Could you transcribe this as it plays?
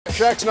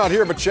Shaq's not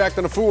here, but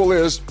Shaqtin' a Fool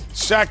is.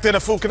 Shaqtin' a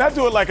Fool. Can I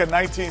do it like a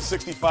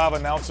 1965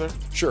 announcer?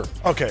 Sure.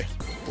 Okay.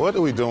 What are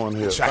we doing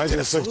here? Shaqtin'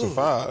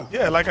 1965.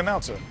 Yeah, like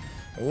announcer.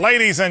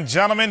 Ladies and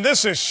gentlemen,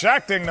 this is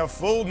Shaqtin' the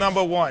Fool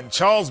 #1,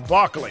 Charles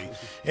Barkley.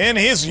 In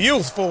his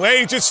youthful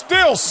age, is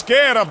still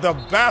scared of the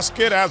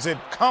basket as it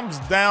comes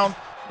down.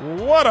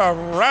 What a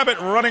rabbit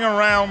running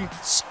around,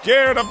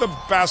 scared of the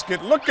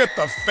basket. Look at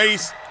the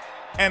face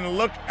and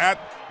look at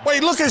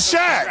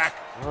Shaq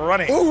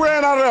running. Who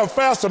ran out of there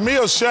faster, me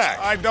or Shaq?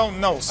 I don't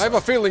know. I have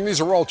a feeling these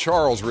are all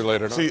Charles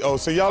related. Huh?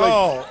 So y'all like...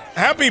 Oh,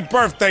 happy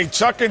birthday,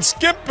 Chuck, and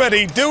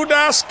skippity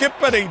doo-dah,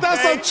 skippity.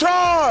 That's a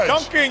charge.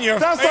 Dunk in your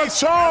That's face.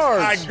 a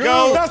charge. I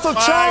go That's a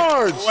my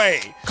charge.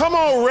 way. Come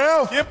on,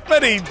 Ralph.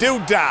 Skippity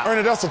doo-dah.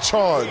 Ernie, that's a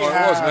charge. Oh,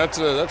 it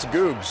wasn't. That's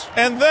Googs.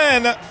 And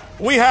then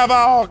we have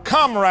our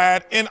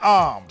comrade in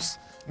arms,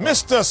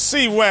 Mr.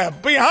 C.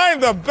 Webb,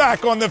 behind the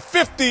back on the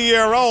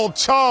 50-year-old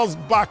Charles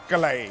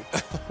Barkley.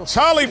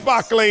 Charlie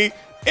Barkley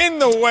in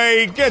the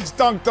way, gets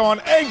dunked on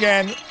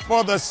again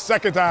for the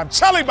second time.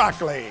 Charlie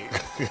Barkley.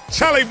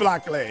 Charlie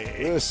Barkley.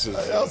 That's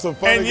a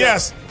funny And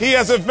yes, he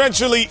has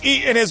eventually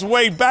eaten his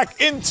way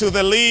back into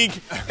the league,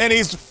 and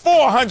he's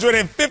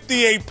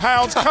 458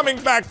 pounds,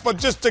 coming back for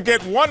just to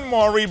get one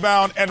more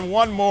rebound and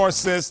one more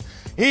assist.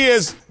 He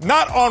is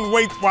not on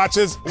Weight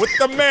Watchers with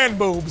the man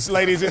boobs,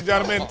 ladies and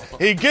gentlemen.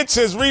 He gets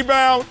his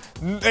rebound.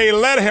 They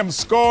let him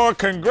score.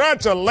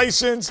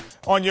 Congratulations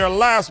on your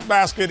last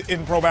basket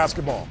in pro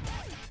basketball.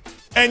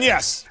 And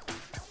yes,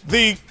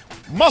 the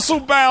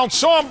muscle-bound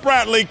Sean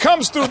Bradley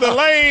comes through the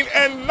lane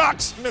and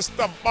knocks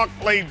Mr.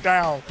 Barkley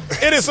down.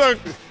 It is an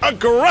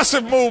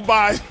aggressive move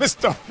by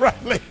Mr.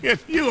 Bradley, and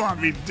you are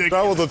ridiculous.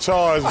 That was a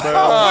charge,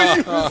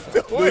 man.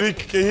 What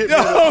He hit me.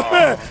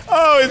 man.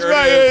 Oh, it's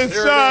right here. It's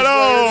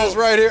shot. It is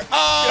right here.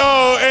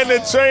 Oh, and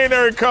the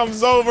trainer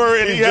comes over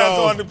and he has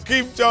on the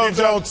Keith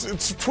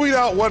Jones. Tweet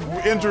out what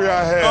injury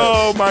I had.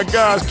 Oh my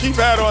gosh, Keith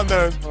had on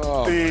the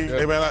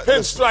Hey, man,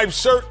 pinstripe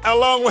shirt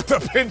along with the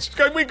pinstripe.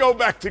 Can we go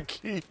back to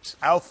Keith's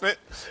outfit?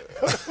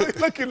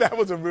 Look at that,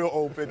 was a real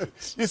old picture.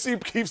 You see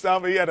Keith's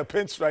outfit, he had a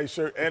pinstripe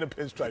shirt and a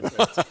pinstripe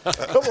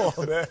pants. Come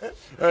on, man.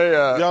 Hey,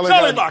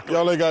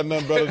 y'all ain't got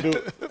nothing better to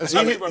do.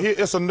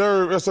 It's a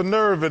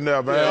nerve in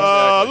there, man.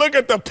 Exactly. Look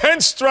at the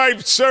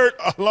pinstripe shirt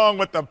along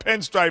with the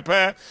pinstripe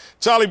pants.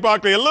 Charlie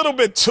Barkley, a little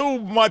bit too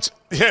much.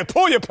 Yeah,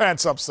 pull your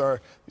pants up,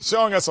 sir. You're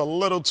showing us a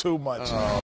little too much.